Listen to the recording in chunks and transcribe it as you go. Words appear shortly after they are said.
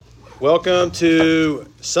Welcome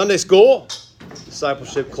to Sunday School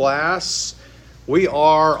Discipleship class. We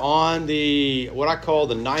are on what I call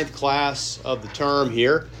the ninth class of the term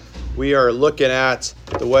here. We are looking at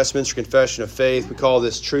the Westminster Confession of Faith. We call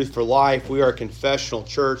this Truth for Life. We are a confessional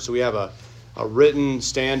church, so we have a written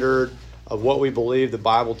standard of what we believe the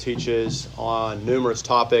Bible teaches on numerous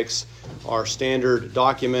topics. Our standard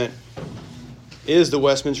document is the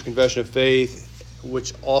Westminster Confession of Faith,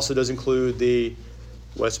 which also does include the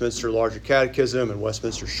Westminster Larger Catechism and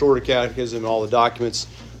Westminster Shorter Catechism, and all the documents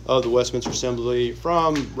of the Westminster Assembly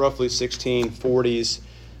from roughly 1640s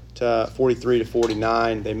to 43 to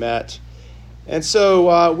 49. They met. And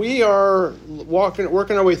so we are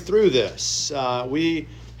working our way through this. We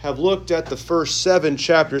have looked at the first 7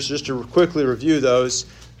 chapters. Just to quickly review those,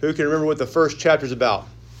 who can remember what the first chapter is about?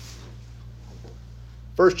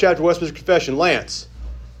 First chapter of Westminster Confession. Lance.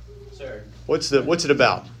 Sir. What's it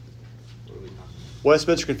about?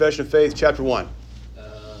 Westminster Confession of Faith, chapter 1.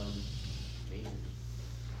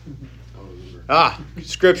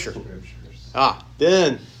 Scripture.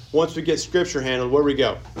 Then, once we get Scripture handled, where do we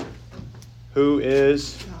go? Who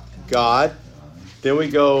is God? Then we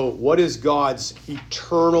go, what is God's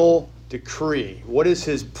eternal decree? What is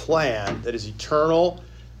His plan that is eternal,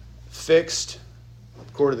 fixed,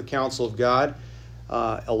 according to the counsel of God?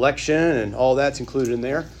 Election and all that's included in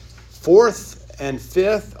there. Fourth and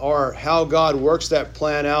fifth are how God works that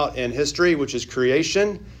plan out in history, which is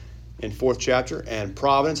creation in 4th chapter and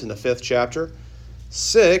providence in the 5th chapter.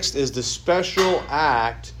 Sixth is the special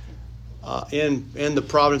act in the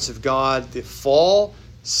providence of God, the fall,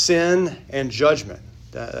 sin, and judgment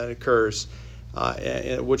that occurs,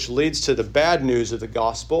 which leads to the bad news of the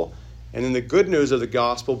gospel. And then the good news of the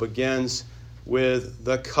gospel begins with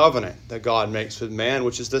the covenant that God makes with man,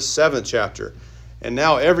 which is the 7th chapter. And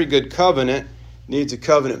now every good covenant needs a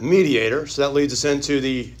covenant mediator. So that leads us into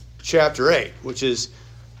the chapter 8, which is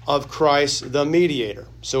of Christ the mediator.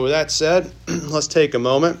 So with that said, let's take a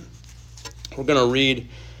moment. We're going to read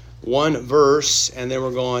one verse, and then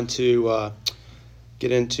we're going to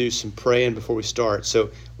get into some praying before we start. So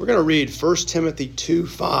we're going to read 1 Timothy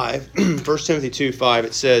 2:5. 1 Timothy 2:5,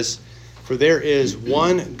 it says, "For there is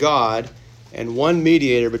one God and one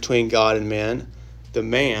mediator between God and men, the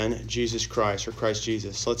man, Jesus Christ," or Christ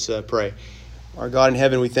Jesus. Let's pray. Our God in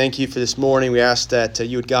heaven, we thank you for this morning. We ask that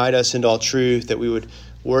you would guide us into all truth, that we would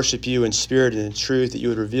worship you in spirit and in truth, that you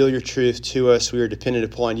would reveal your truth to us. We are dependent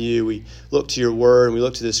upon you. We look to your word, and we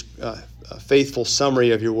look to this faithful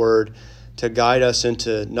summary of your word to guide us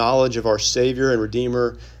into knowledge of our Savior and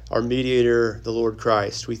Redeemer, our mediator, the Lord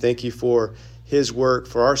Christ. We thank you for his work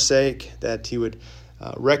for our sake, that he would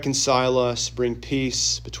reconcile us, bring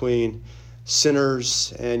peace between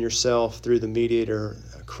sinners and yourself through the mediator,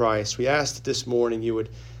 Christ. We ask that this morning you would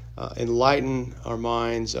enlighten our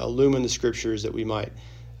minds, illumine the Scriptures, that we might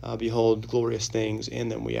behold glorious things in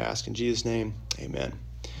them, we ask. In Jesus' name, amen.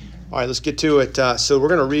 All right, let's get to it. So we're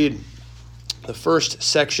going to read the first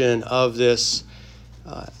section of this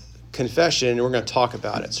confession, and we're going to talk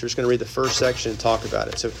about it. So we're just going to read the first section and talk about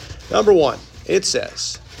it. So number 1, it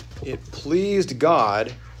says, "It pleased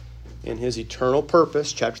God in his eternal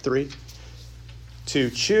purpose," chapter 3, "to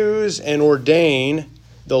choose and ordain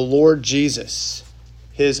the Lord Jesus,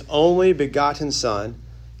 his only begotten Son,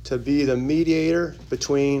 to be the mediator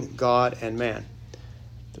between God and man,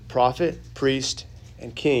 the prophet, priest,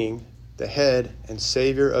 and king, the head and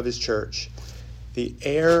Savior of his church, the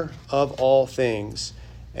heir of all things,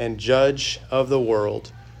 and judge of the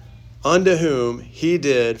world, unto whom he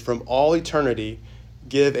did from all eternity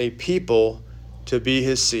give a people to be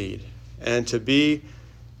his seed, and to be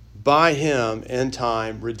by him in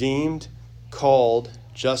time redeemed, called,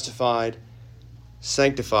 justified,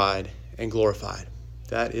 sanctified, and glorified."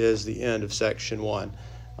 That is the end of section 1.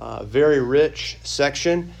 Very rich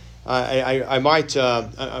section. You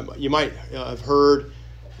might have heard,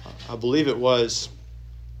 I believe it was,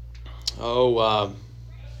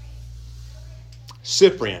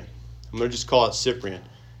 Cyprian. I'm going to just call it Cyprian.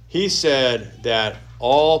 He said that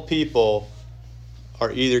all people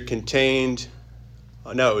are either contained.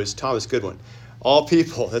 No, it was Thomas Goodwin. All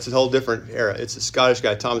people, that's a whole different era. It's a Scottish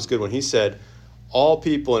guy, Thomas Goodwin. He said, all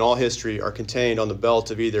people in all history are contained on the belt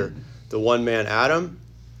of either the one man Adam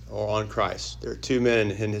or on Christ. There are two men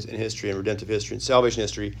in history, in redemptive history, in salvation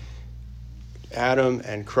history, Adam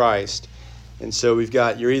and Christ. And so we've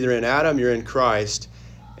got, you're either in Adam, you're in Christ.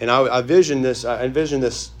 And I envision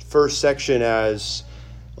this first section as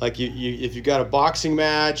like if you've got a boxing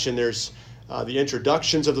match and there's the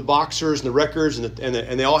introductions of the boxers and the records and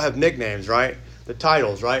they all have nicknames, right? The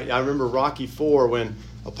titles, right? I remember Rocky IV when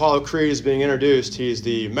Apollo Creed is being introduced. He's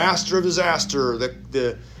the master of disaster,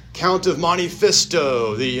 the Count of Monte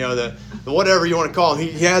Fisto, the whatever you want to call him.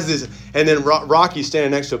 He has this, and then Rocky's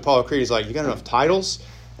standing next to Apollo Creed. He's like, you got enough titles?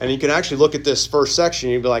 And you can actually look at this first section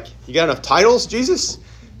and you'd be like, you got enough titles, Jesus?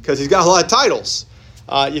 Because he's got a lot of titles.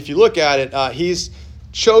 If you look at it, he's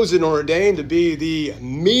chosen or ordained to be the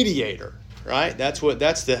mediator, right? That's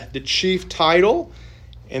the chief title.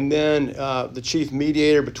 And then the chief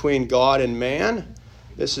mediator between God and man.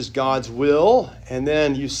 This is God's will. And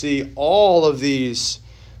then you see all of these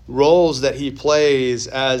roles that he plays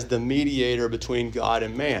as the mediator between God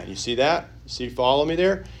and man. You see that? Follow me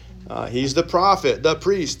there? He's the prophet, the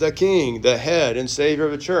priest, the king, the head and savior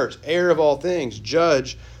of the church, heir of all things,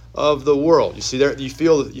 judge of the world. You see there? You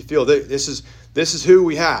feel that this is who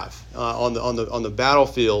we have on the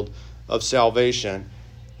battlefield of salvation.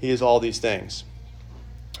 He is all these things.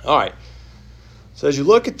 All right. So as you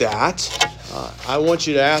look at that, I want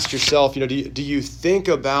you to ask yourself, do you think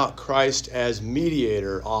about Christ as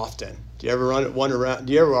mediator often? Do you ever wonder around?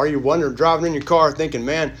 Are you driving in your car thinking,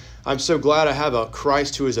 man, I'm so glad I have a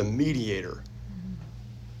Christ who is a mediator?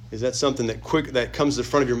 Is that something that comes to the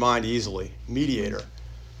front of your mind easily? Mediator.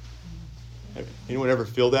 Anyone ever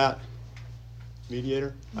feel that?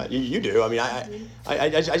 Mediator? You do. I mean, I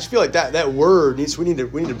just feel like that word we need to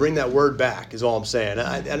bring that word back. Is all I'm saying.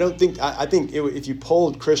 I think if you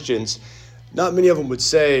polled Christians, not many of them would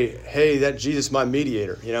say, "Hey, that Jesus, my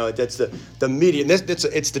mediator." That's the mediator.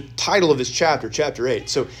 It's the title of this chapter 8.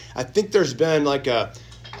 So I think there's been like a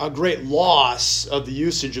great loss of the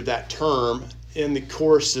usage of that term in the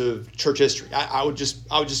course of church history. I would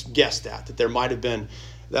just guess that there might have been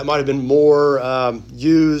more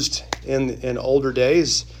used in older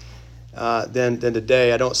days than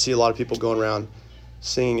today. I don't see a lot of people going around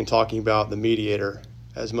singing and talking about the mediator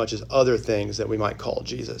as much as other things that we might call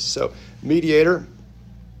Jesus. So mediator,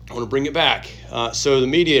 I want to bring it back. So the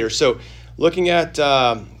mediator. So looking at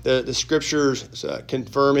the scriptures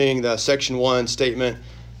confirming the section 1 statement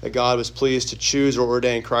that God was pleased to choose or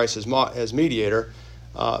ordain Christ as mediator.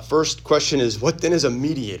 First question is, what then is a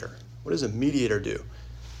mediator? What does a mediator do?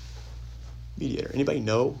 Mediator. Anybody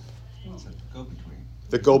know? It's a go-between.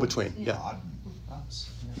 The go-between. Yeah. God and us.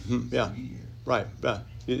 Mm-hmm. Yeah. Right. Yeah.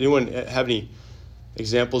 Anyone have any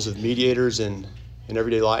examples of mediators in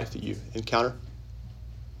everyday life that you encounter?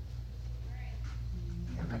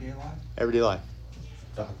 Everyday life? Everyday life.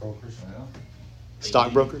 Stockbrokers. Well,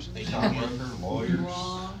 Stockbrokers? stockbroker, lawyers.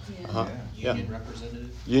 Uh-huh. Yeah. Union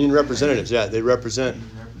representatives. Union representatives. Yeah. They represent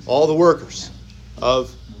all the workers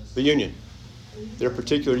of the union, their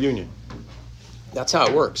particular union. That's how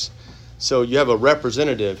it works. So you have a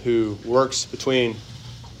representative who works between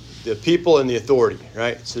the people and the authority,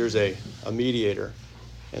 right? So there's a mediator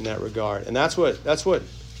in that regard. And that's what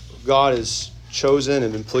God has chosen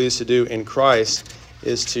and been pleased to do in Christ,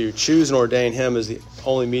 is to choose and ordain him as the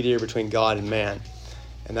only mediator between God and man.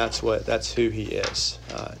 And that's who he is.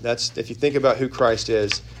 If you think about who Christ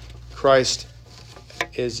is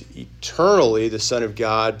eternally the Son of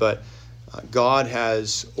God, but God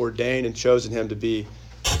has ordained and chosen him to be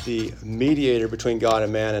the mediator between God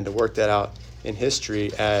and man and to work that out in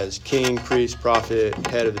history as king, priest, prophet,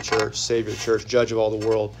 head of the church, savior of the church, judge of all the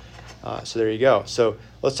world. So there you go. So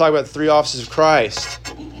let's talk about the three offices of Christ.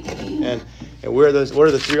 And what are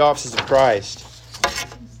the three offices of Christ?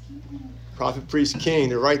 Prophet, priest, king.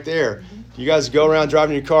 They're right there. You guys go around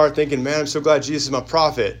driving your car thinking, man, I'm so glad Jesus is my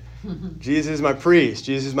prophet. Jesus is my priest.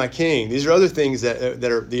 Jesus is my king. These are other things that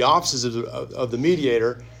are the offices of the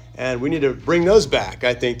mediator, and we need to bring those back.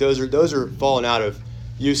 I think those are falling out of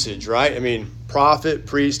usage, right? I mean, prophet,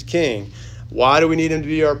 priest, king. Why do we need him to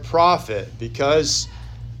be our prophet? Because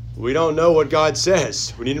we don't know what God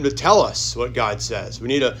says. We need him to tell us what God says. We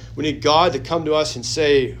need God to come to us and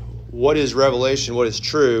say what is revelation, what is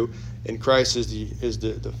true, and Christ is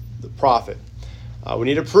the prophet. We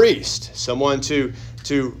need a priest, someone to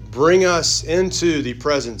bring us into the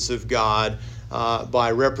presence of God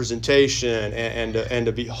by representation and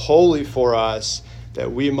to be holy for us, that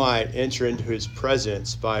we might enter into his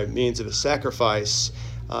presence by means of a sacrifice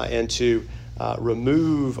and to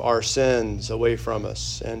remove our sins away from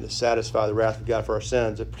us and to satisfy the wrath of God for our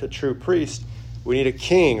sins. A true priest, we need a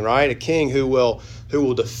king, right? A king who will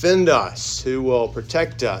defend us, who will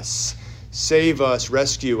protect us, save us,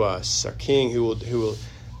 rescue us. A king who will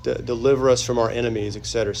deliver us from our enemies,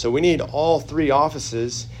 etc. So we need all three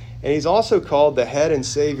offices. And he's also called the head and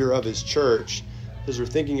savior of his church, as we're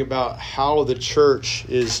thinking about how the church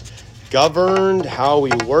is governed, how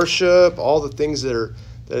we worship, all the things that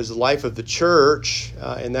is the life of the church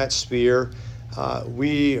in that sphere.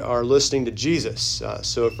 We are listening to Jesus.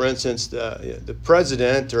 So, for instance, the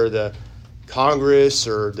president or the Congress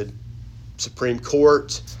or the Supreme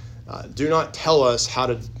Court, do not tell us how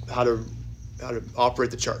to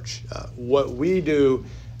operate the church. What we do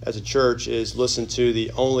as a church is listen to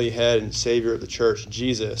the only head and savior of the church,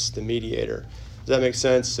 Jesus, the mediator. Does that make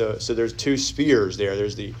sense? So there's two spheres there.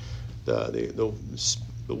 There's the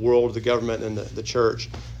world, the government, and the church.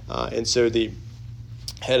 And so the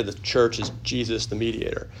head of the church is Jesus, the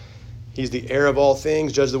mediator. He's the heir of all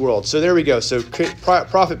things, judge of the world. So there we go. So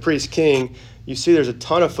prophet, priest, king. You see there's a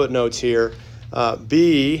ton of footnotes here.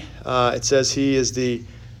 It says he is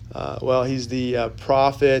he's the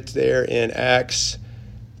prophet there in Acts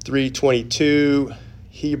 3:22.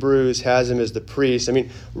 Hebrews has him as the priest. I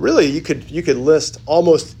mean, really, you could list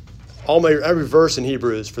almost every verse in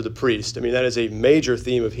Hebrews for the priest. I mean, that is a major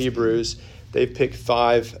theme of Hebrews. They've picked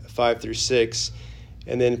 5 through 6.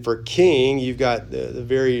 And then for king, you've got the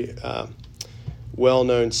very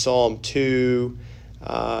well-known Psalm 2,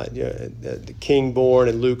 the king born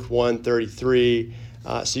in Luke 1:33.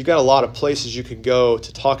 So you've got a lot of places you could go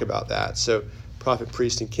to talk about that. So prophet,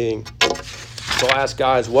 priest, and king. So I'll ask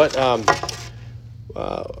guys,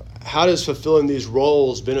 how does fulfilling these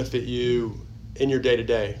roles benefit you in your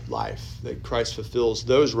day-to-day life? That Christ fulfills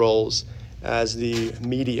those roles as the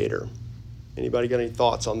mediator. Anybody got any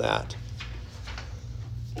thoughts on that?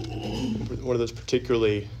 One of those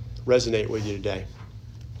particularly resonate with you today?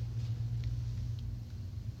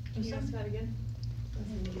 Can you ask that again?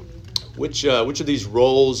 Which of these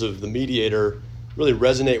roles of the mediator really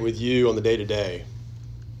resonate with you on the day-to-day?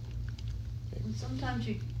 Sometimes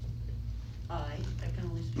I can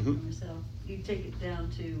only speak for myself, you take it down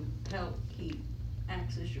to how he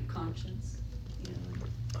acts as your conscience. You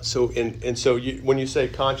know. So when you say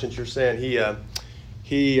conscience, you're saying he Right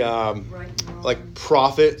and wrong. like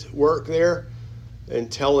prophet work there,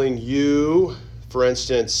 and telling you, for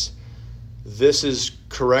instance, this is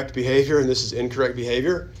correct behavior and this is incorrect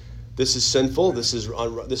behavior. This is sinful. This is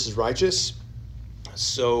righteous.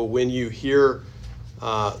 So when you hear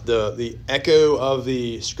the echo of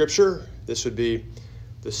the Scripture, this would be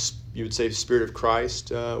you would say the Spirit of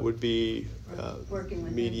Christ would be Working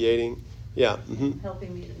with mediating. him. Yeah.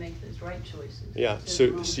 Helping me to make those right choices. Yeah. instead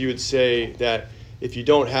of So wrong. you would say that if you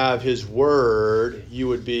don't have His Word, you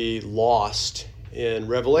would be lost in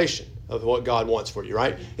revelation of what God wants for you,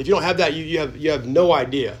 right? If you don't have that, you have no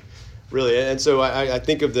idea, really. And so I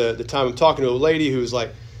think of the time I'm talking to a lady who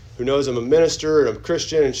knows I'm a minister and I'm a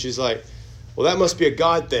Christian, and she's like, well, that must be a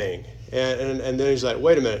God thing. And then he's like,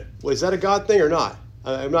 wait a minute, well, is that a God thing or not?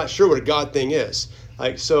 I'm not sure what a God thing is.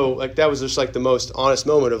 That was just like the most honest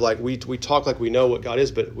moment of like, we talk like we know what God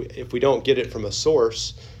is, but if we don't get it from a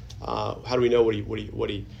source, how do we know what he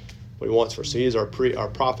wants for us? So he is our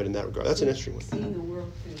prophet in that regard. That's an interesting one. Seeing the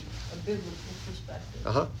world through a biblical perspective.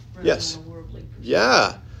 Uh-huh. rather Yes. than a worldly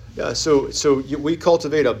perspective. Yeah. So we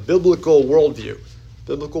cultivate a biblical worldview,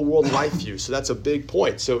 biblical world life view. So that's a big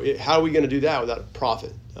point. So how are we going to do that without a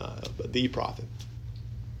prophet, the prophet?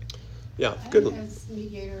 Yeah, good one. As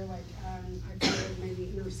mediator, I feel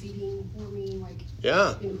maybe interceding for me,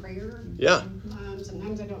 Yeah. in prayer. Yeah.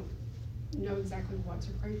 Sometimes I don't know exactly what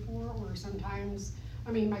to pray for, or sometimes,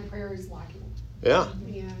 my prayer is lacking, Yeah.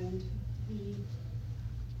 and he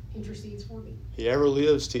intercedes for me. He ever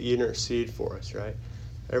lives to intercede for us, right?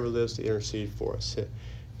 Ever lives to intercede for us.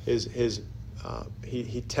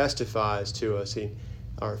 He testifies to us. To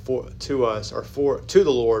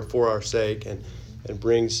the Lord for our sake, and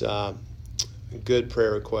brings good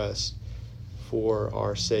prayer requests for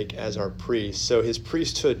our sake as our priest. So his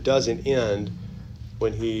priesthood doesn't end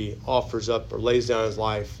when he offers up or lays down his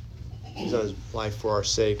life for our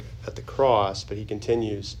sake at the cross, but he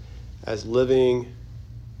continues as living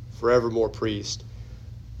forevermore priest,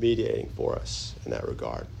 mediating for us in that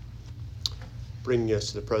regard, bringing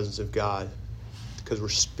us to the presence of God because we're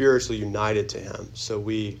spiritually united to him. So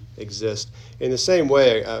we exist. In the same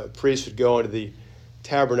way, a priest would go into the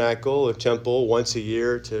tabernacle or temple once a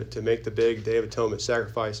year to make the big Day of Atonement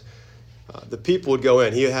sacrifice. The people would go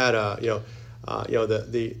in. He had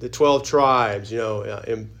the 12 tribes,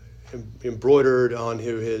 embroidered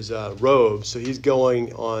onto his robes. So he's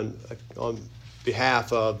going on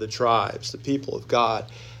behalf of the tribes, the people of God.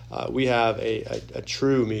 We have a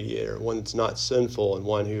true mediator, one that's not sinful, and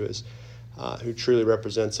one who truly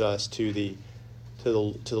represents us to the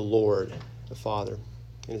Lord, the Father,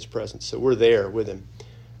 in His presence. So we're there with Him,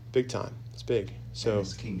 big time. It's big. So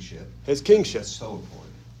His kingship. His kingship. That's so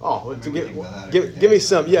important. Oh, I mean, we think about that every give day. me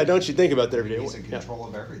some. Yeah, don't you think about that every day? He's in control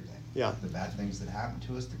of everything. Yeah. The bad things that happen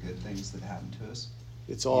to us, the good things that happen to us.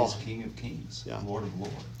 It's all. He is King of Kings, Yeah. Lord of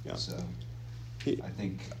Lords. Yeah. So He- I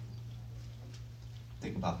think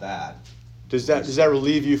about that. Does that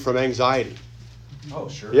relieve you from anxiety? Oh,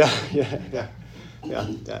 sure. Yeah. Yeah.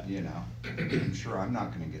 Yeah. You know, I'm sure I'm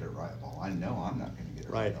not going to get it right. Well, I know I'm not going to get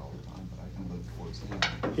it right Right. all the time, but I can look towards him.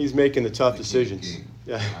 He's making the tough The decisions. king.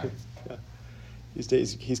 Yeah. Right. Yeah. He's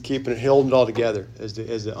keeping it, holding it all together as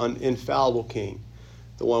the infallible king,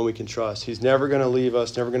 the one we can trust. He's never going to leave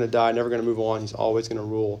us, never going to die, never going to move on. He's always going to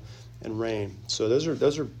rule and reign. So those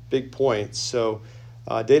are big points. So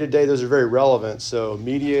day to day, those are very relevant. So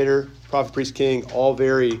mediator, prophet, priest, king, all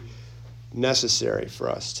very necessary for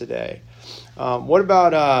us today. What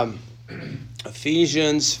about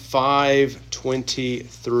Ephesians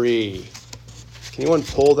 5:23? Can anyone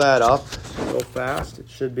pull that up real fast? It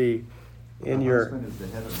should be in The your... husband is the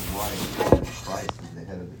head of the wife, and Christ is the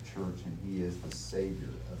head of the church, and he is the Savior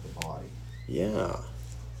of the body. Yeah.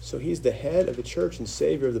 So he's the head of the church and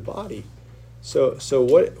savior of the body. So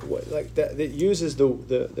what like that uses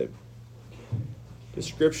the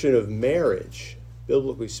description of marriage,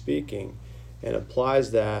 biblically speaking, and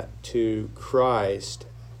applies that to Christ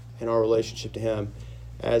and our relationship to him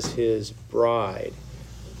as his bride.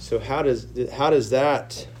 So how does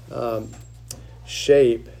that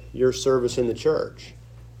shape your service in the church?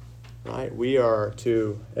 Right? We are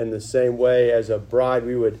to, in the same way as a bride,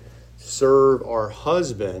 we would serve our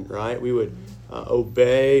husband, right? We would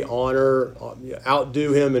obey, honor,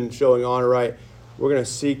 outdo him in showing honor, right? We're going to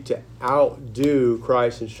seek to outdo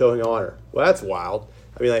Christ in showing honor. Well, that's wild.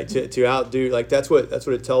 I mean, like to outdo, like that's what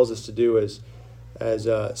it tells us to do as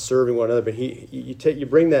serving one another. But you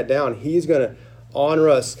bring that down. He's going to honor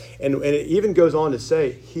us, and it even goes on to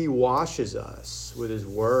say he washes us with his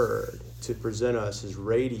word to present us as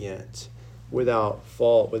radiant, without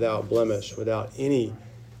fault, without blemish, without anything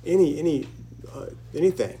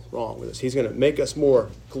wrong with us. He's going to make us more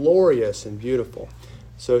glorious and beautiful.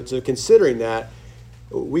 So considering that,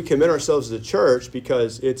 we commit ourselves to the church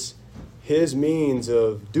because it's his means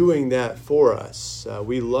of doing that for us.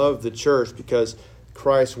 We love the church because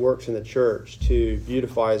Christ works in the church to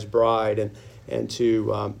beautify his bride and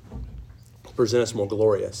to present us more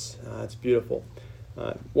glorious. It's beautiful.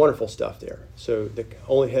 Wonderful stuff there. So the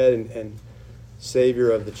only head and Savior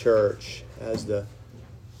of the church as the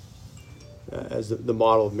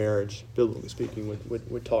model of marriage, biblically speaking,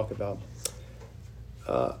 would talk about.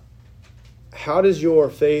 How does your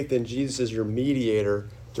faith in Jesus as your mediator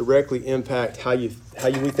directly impact how we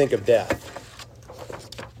think of death?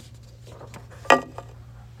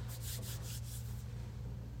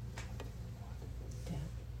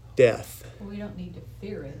 Death. Well, we don't need to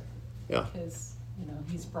fear it. Yeah. Because,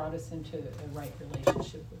 he's brought us into a right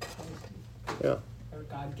relationship with Christ. Yeah. Or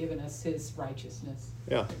God given us his righteousness.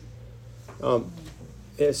 Yeah.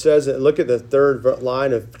 It says, look at the third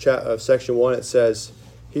line of section 1. It says,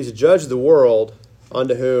 he's judged the world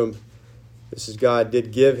unto whom, this is God,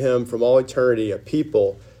 did give him from all eternity a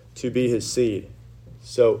people to be his seed.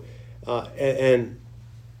 So, and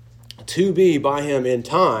to be by him in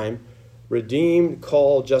time, redeemed,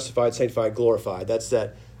 called, justified, sanctified, glorified. That's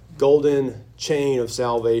that golden chain of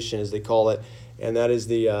salvation, as they call it. And that is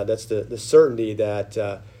that's the certainty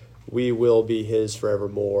that we will be his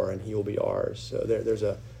forevermore, and he will be ours. So there's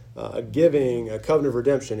a giving, a covenant of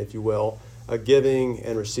redemption, if you will, a giving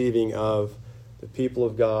and receiving of the people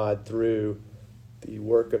of God through the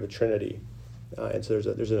work of the Trinity. And so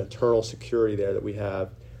there's an eternal security there that we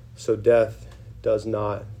have. So death does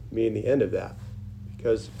not mean the end of that,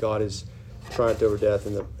 because God has triumphed over death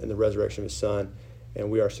in the resurrection of his Son, and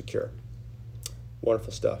we are secure.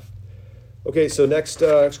 Wonderful stuff. Okay, so next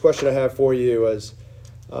question I have for you is,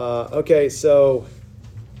 why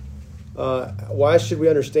should we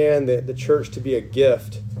understand the church to be a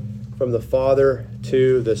gift from the Father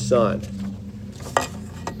to the Son?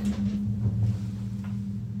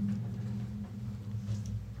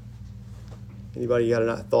 Anybody got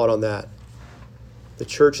a thought on that? The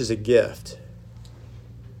church is a gift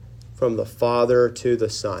from the Father to the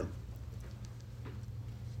Son.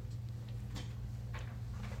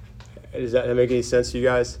 Does that make any sense to you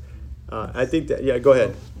guys? I think that, yeah, go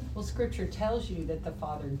ahead. Well, Scripture tells you that the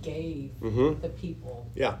Father gave the people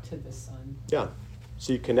to the Son. Yeah.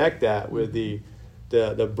 So you connect that with the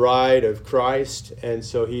bride of Christ, and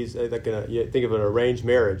so he's like you think of an arranged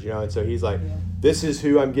marriage, and so he's like, this is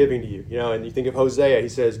who I'm giving to you, and you think of Hosea. He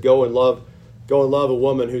says, go and love a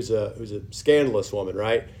woman who's a scandalous woman,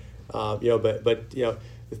 right? But the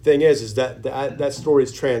thing is that story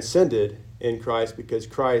is transcended in Christ, because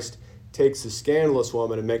Christ takes the scandalous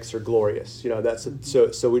woman and makes her glorious.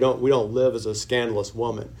 So we don't live as a scandalous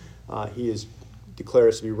woman. He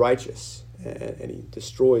declares us to be righteous, and he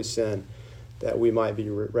destroys sin that we might be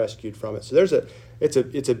rescued from it. So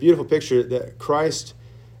it's a beautiful picture that Christ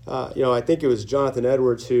I think it was Jonathan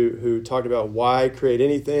Edwards who talked about why create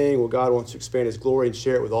anything. Well, God wants to expand His glory and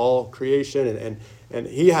share it with all creation, and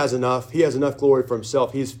He has enough. He has enough glory for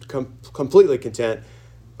Himself. He's completely content,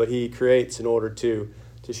 but He creates in order to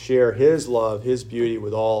share His love, His beauty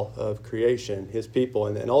with all of creation, His people,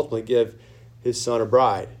 and ultimately give His Son a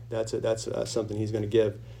bride. That's something He's going to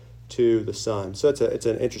give to the Son. So it's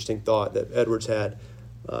an interesting thought that Edwards had.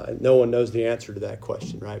 No one knows the answer to that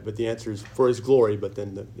question, right? But the answer is for His glory, but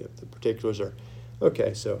then the particulars are,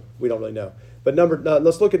 okay, so we don't really know. But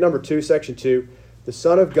let's look at number 2, section 2. The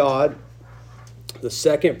Son of God, the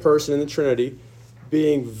second person in the Trinity,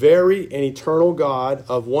 being very and eternal God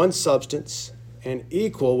of one substance and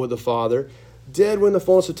equal with the Father, did, when the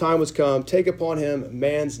fullness of time was come, take upon Him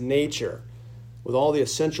man's nature, with all the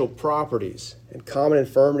essential properties and common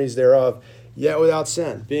infirmities thereof, yet without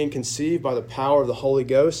sin, being conceived by the power of the Holy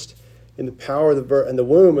Ghost, in the power of in the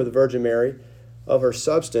womb of the Virgin Mary, of her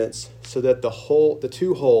substance, so that the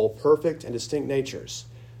two whole, perfect and distinct natures,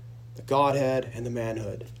 the Godhead and the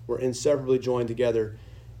manhood, were inseparably joined together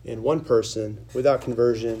in one person, without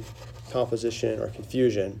conversion, composition, or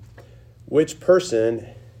confusion, which person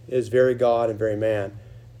is very God and very man,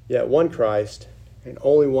 yet one Christ, and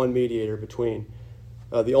only one mediator between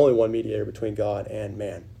God and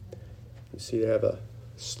man. You see, they have a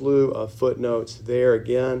slew of footnotes there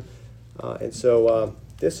again, and so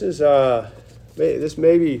this is this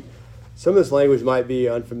maybe some of this language might be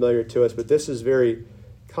unfamiliar to us, but this is very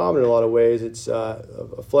common in a lot of ways. It's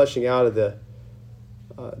a fleshing out of the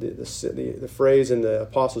phrase in the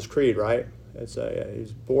Apostles' Creed, right? It's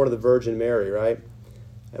he's born of the Virgin Mary, right?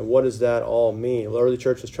 And what does that all mean? The early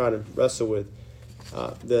church was trying to wrestle with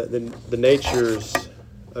the natures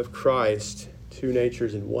of Christ, two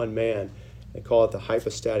natures in one man. They call it the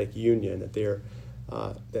hypostatic union. That they're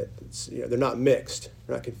not mixed,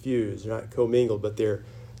 they're not confused, they're not commingled, but they're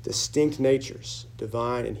distinct natures,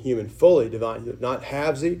 divine and human, fully divine, not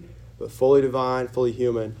halvesy, but fully divine, fully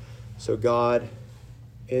human. So God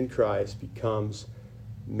in Christ becomes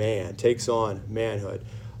man, takes on manhood.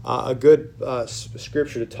 A good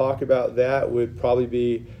scripture to talk about that would probably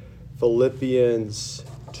be Philippians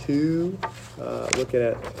 2, looking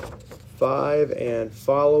at 5 and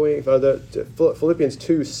following. Philippians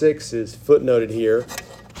 2:6 is footnoted here,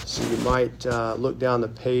 so you might look down the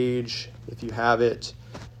page if you have it,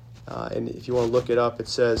 and if you want to look it up, it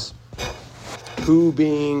says,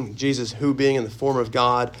 Jesus, who being in the form of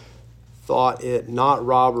God, thought it not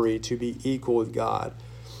robbery to be equal with God.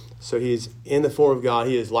 So he's in the form of God.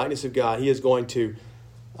 He is likeness of God. He is going to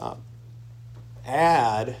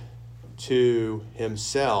add to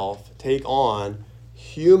himself, take on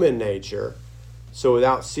human nature. So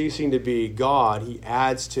without ceasing to be God, he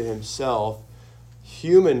adds to himself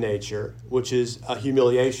human nature, which is a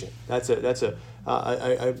humiliation. That's a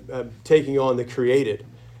taking on the created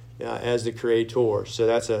as the creator. So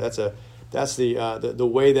that's the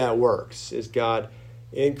way that works. Is God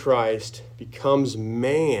in Christ becomes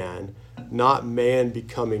man, not man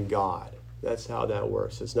becoming God. That's how that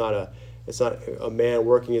works. It's not a man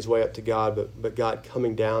working his way up to God, but God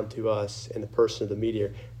coming down to us in the person of the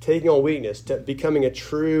mediator, taking on weakness, becoming a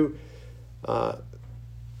true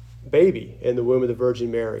baby in the womb of the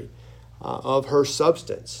Virgin Mary, of her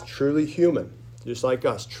substance, truly human, just like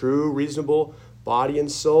us, true, reasonable body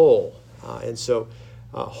and soul, and so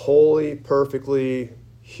wholly, perfectly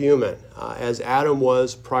human, as Adam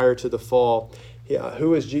was prior to the fall.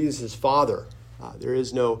 Who is Jesus' father? There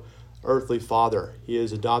is no earthly father. He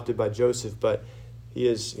is adopted by Joseph, but he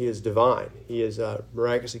is divine. He is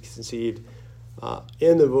miraculously conceived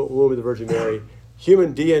in the womb of the Virgin Mary.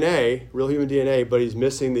 Human DNA, real human DNA, but he's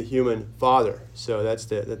missing the human father. So that's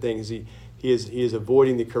the thing. Is he is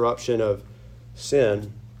avoiding the corruption of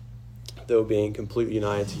sin, though being completely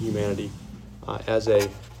united to humanity as a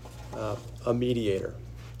mediator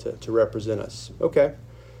to represent us. Okay,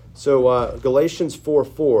 so Galatians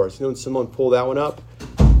 4:4. So someone pull that one up.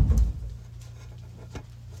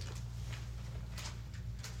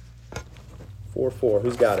 4:4.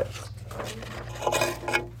 Who's got it?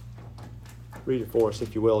 Read it for us,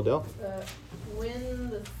 if you will, Del.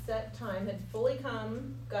 When the set time had fully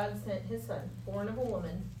come, God sent his son, born of a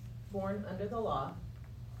woman, born under the law.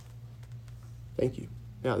 Thank you.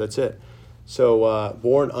 Yeah, that's it. So,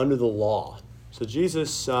 born under the law. So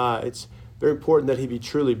Jesus, it's very important that he be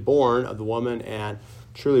truly born of the woman and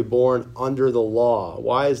truly born under the law.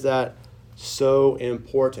 Why is that so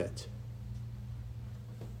important?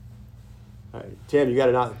 All right, Tim, you got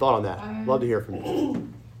a thought on that? Love to hear from you.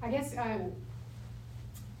 I guess my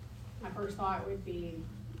first thought would be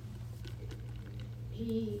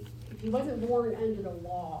if he wasn't born under the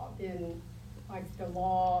law, then like the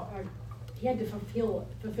law, he had to fulfill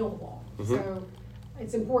the law. Mhm. So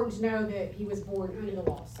it's important to know that he was born under the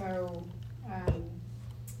law. So, how do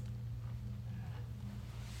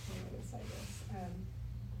I say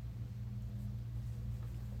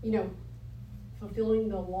this? Fulfilling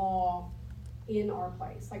the law in our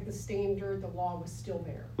place, like the standard, the law was still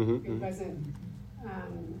there. Mhm, It mhm. wasn't,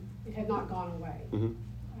 it had not gone away. Mhm.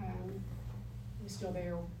 It was still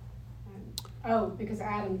there. Because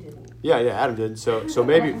Adam didn't. Yeah, Adam did. So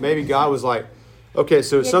maybe God was like, okay.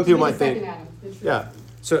 So some people might think, yeah.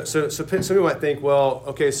 So some people might think, well,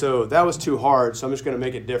 okay, so that was too hard, so I'm just going to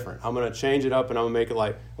make it different. I'm going to change it up, and I'm going to make it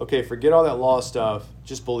like, okay, forget all that law stuff.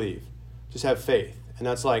 Just believe, just have faith, and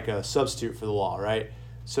that's like a substitute for the law, right?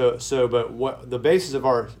 But what the basis of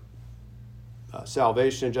our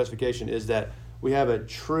salvation and justification is that we have a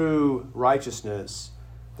true righteousness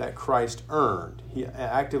that Christ earned. He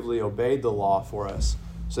actively obeyed the law for us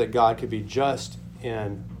so that God could be just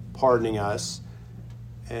in pardoning us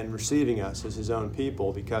and receiving us as his own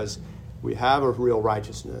people, because we have a real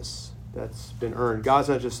righteousness that's been earned. God's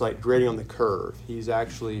not just like grading on the curve. He's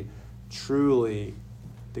actually truly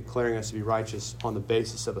declaring us to be righteous on the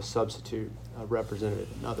basis of a substitute, a representative,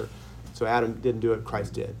 another. So Adam didn't do it,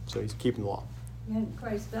 Christ did. So he's keeping the law. And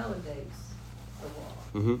Christ validates the law.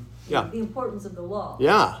 Mm-hmm. Yeah. The importance of the law.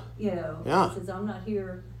 Yeah. Yeah. He says, I'm not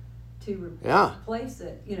here to replace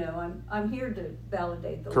it. I'm here to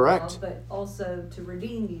validate the Correct. law, but also to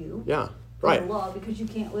redeem you Yeah. from Right. the law, because you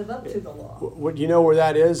can't live up to the law. What do you know where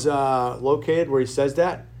that is located? Where he says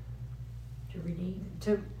that? To redeem.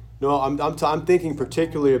 To No, I'm thinking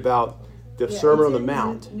particularly about the Sermon on the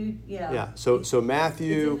Mount. Yeah. So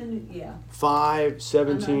Matthew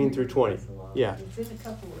 5:17 through 20. Yeah. It's in a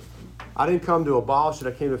couple of them. I didn't come to abolish it,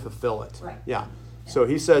 I came to fulfill it. Right. Yeah. So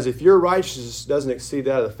he says, if your righteousness doesn't exceed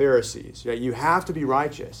that of the Pharisees, you have to be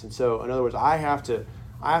righteous. And so, in other words, I have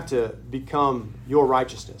to become your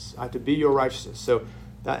righteousness. I have to be your righteousness. So,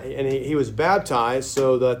 he was baptized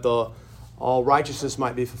so that all righteousness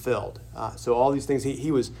might be fulfilled. So all these things,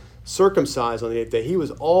 he was circumcised on the 8th day. He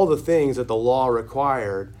was all the things that the law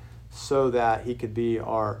required so that he could be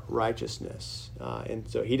our righteousness. And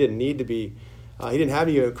so he didn't need to be, he didn't have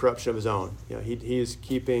any corruption of his own. He is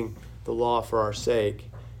keeping the law for our sake.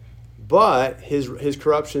 But his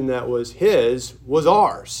corruption that was his was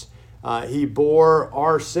ours. He bore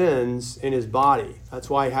our sins in his body. That's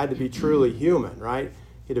why he had to be truly human, right?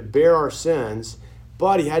 He had to bear our sins,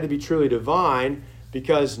 but he had to be truly divine,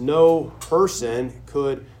 because no person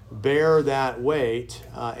could bear that weight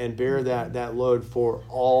and bear that load for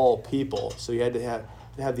all people. So you had to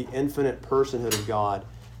have the infinite personhood of God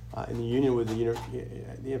in the union with the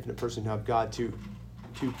infinite personhood of God to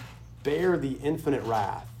bear the infinite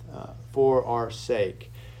wrath for our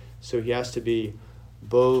sake. So he has to be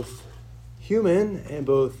both human and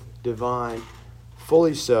both divine,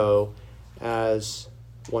 fully so, as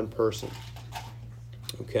one person.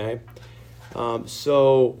 Okay?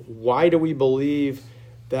 So why do we believe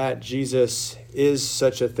that Jesus is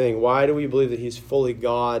such a thing? Why do we believe that he's fully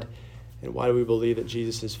God? And why do we believe that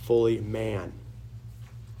Jesus is fully man?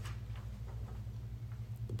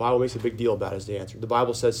 The Bible makes a big deal about it, is the answer. The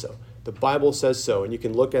Bible says so. The Bible says so. And you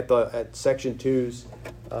can look at section 2's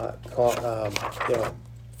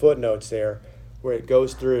footnotes there, where it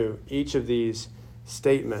goes through each of these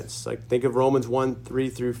statements. Like, think of Romans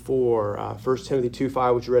 1:3 through 4, 1 Timothy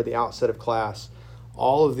 2:5, which we read at the outset of class.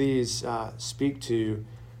 All of these speak to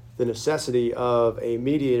the necessity of a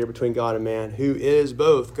mediator between God and man, who is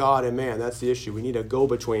both God and man. That's the issue. We need a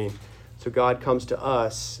go-between. So God comes to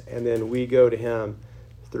us, and then we go to him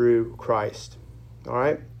through Christ. All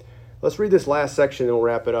right? Let's read this last section, and we'll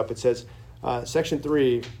wrap it up. It says, section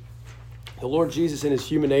 3, the Lord Jesus in his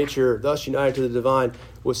human nature, thus united to the divine,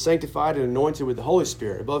 was sanctified and anointed with the Holy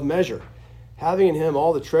Spirit above measure, having in him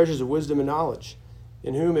all the treasures of wisdom and knowledge,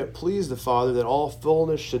 in whom it pleased the Father that all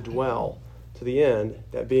fullness should dwell, to the end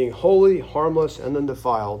that being holy, harmless, and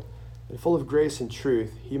undefiled, and full of grace and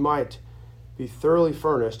truth, he might be thoroughly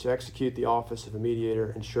furnished to execute the office of a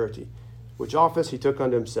mediator and surety, which office he took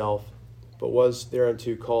unto himself, but was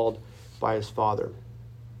thereunto called by his Father,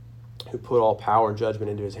 who put all power and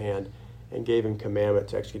judgment into his hand, and gave him commandment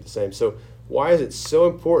to execute the same. So why is it so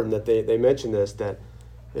important that they mention this, that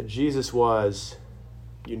Jesus was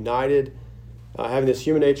united, having this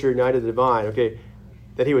human nature united to the divine, okay,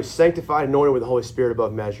 that he was sanctified and anointed with the Holy Spirit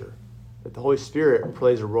above measure, that the Holy Spirit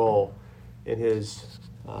plays a role in his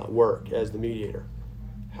work as the mediator.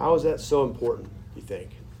 How is that so important, you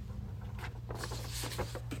think?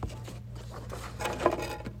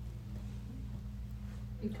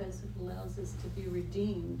 Because it allows us to be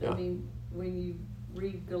redeemed. Yeah. I mean, when you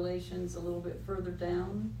read Galatians a little bit further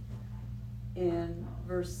down. In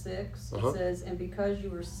verse 6, Uh-huh. it says, "And because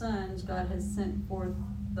you are sons, God has sent forth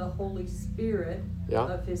the Holy Spirit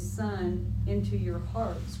of His Son into your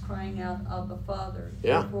hearts, crying out, Abba, Father.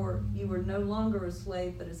 Yeah. Therefore, you are no longer a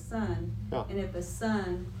slave, but a son. Yeah. And if a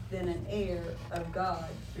son, then an heir of God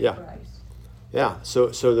through Yeah. Christ." Yeah, so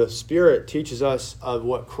the Spirit teaches us of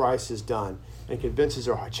what Christ has done and convinces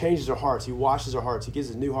our heart, changes our hearts. He washes our hearts. He gives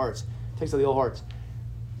us new hearts, takes out the old hearts.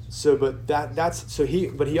 So,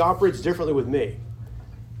 but he operates differently with me.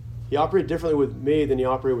 He operated differently with me than he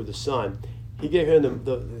operated with the Son. He gave him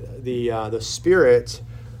the Spirit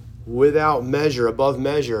without measure, above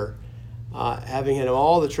measure, having in him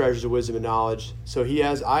all the treasures of wisdom and knowledge. So he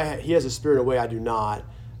has a spirit in a way I do not.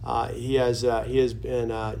 He has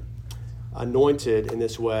been anointed in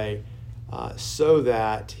this way so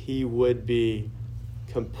that he would be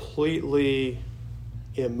completely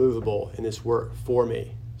immovable in this work for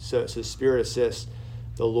me. So the Spirit assists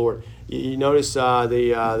the Lord. You notice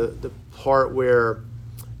the part where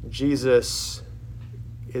Jesus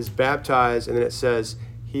is baptized, and then it says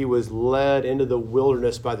he was led into the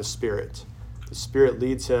wilderness by the Spirit. The Spirit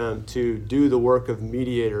leads him to do the work of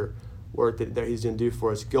mediator, work that he's going to do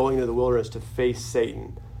for us, going into the wilderness to face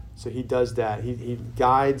Satan. So he does that. He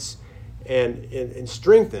guides and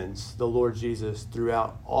strengthens the Lord Jesus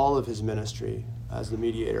throughout all of his ministry as the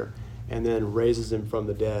mediator, and then raises him from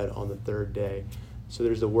the dead on the third day. So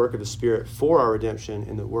there's the work of the Spirit for our redemption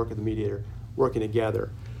and the work of the mediator working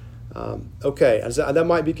together. Okay, that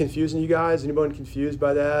might be confusing you guys. Anybody confused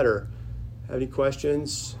by that or have any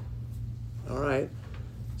questions? All right.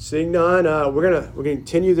 Seeing none, we're gonna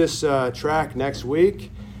continue this track next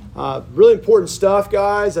week. Really important stuff,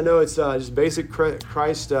 guys. I know it's just basic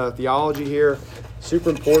Christ theology here. Super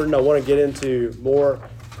important. I want to get into more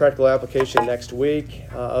practical application next week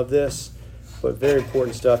of this, but very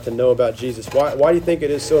important stuff to know about Jesus. Why do you think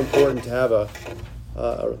it is so important to have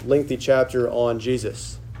a lengthy chapter on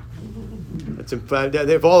Jesus?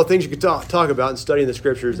 Of all the things you could talk about and study in the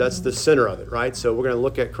Scriptures, that's the center of it, right? So we're going to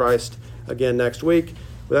look at Christ again next week.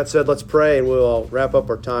 With that said, let's pray and we'll wrap up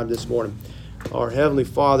our time this morning. Our Heavenly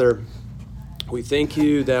Father, we thank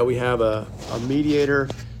you that we have a mediator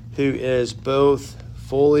who is both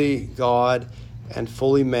fully God and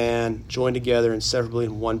fully man, joined together inseparably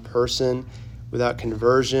in one person without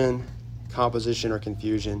conversion, composition, or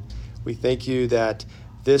confusion. We thank you that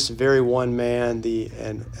this very one man, the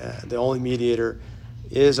only mediator,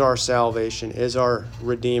 is our salvation, is our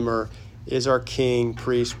Redeemer, is our King,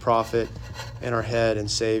 priest, prophet, and our head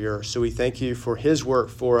and Savior. So we thank you for his work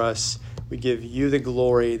for us. We give you the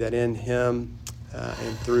glory that in him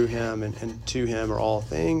and through him and to him are all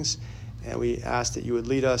things. And we ask that you would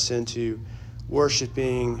lead us into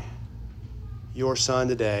worshiping your Son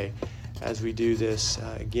today as we do this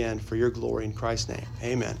again for your glory in Christ's name.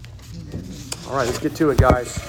 Amen. All right, let's get to it, guys.